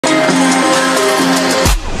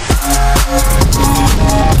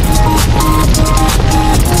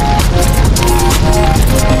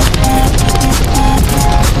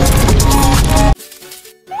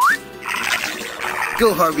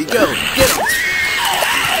Go, Harvey, go! Get him!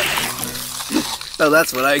 Oh,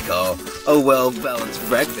 that's what I call a well-balanced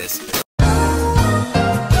breakfast.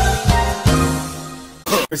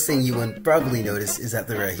 First thing you would probably notice is that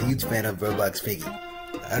they're a huge fan of Roblox Piggy.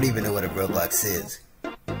 I don't even know what a Roblox is.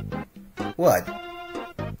 What?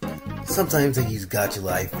 Sometimes they use Gacha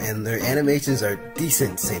Life, and their animations are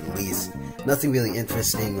decent, to say the least. Nothing really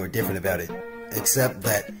interesting or different about it. Except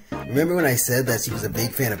that, remember when I said that she was a big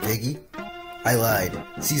fan of Piggy? I lied.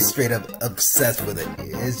 She's straight up obsessed with it.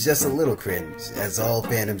 It's just a little cringe, as all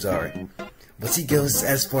fandoms are. But she goes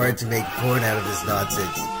as far to make porn out of this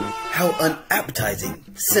nonsense. How unappetizing.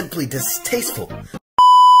 Simply distasteful.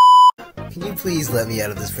 Can you please let me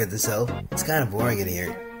out of this prison cell? It's kind of boring in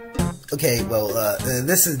here. Okay, well,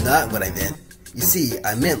 this is not what I meant. You see,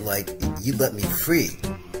 I meant like, you'd let me free.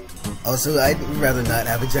 Also, I'd rather not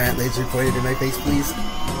have a giant laser pointed in my face, please.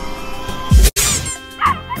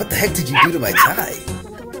 What the heck did you do to my tie?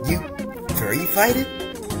 You furry-fied it?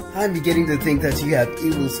 I'm beginning to think that you have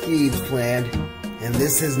evil schemes planned, and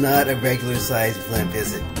this is not a regular-sized plant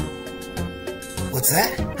visit. What's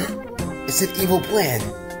that? It's an evil plan.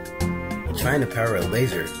 I'm trying to power a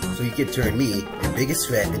laser so you can turn me, your biggest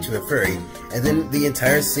threat, into a furry, and then the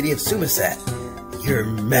entire city of Sumasat. You're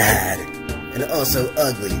mad. And also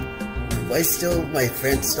ugly. Why steal my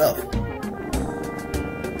friend's stuff?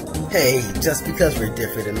 Hey, just because we're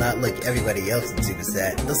different and not like everybody else in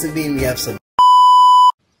Sumasat doesn't mean we have some.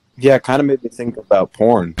 Yeah, it kind of made me think about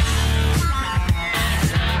porn.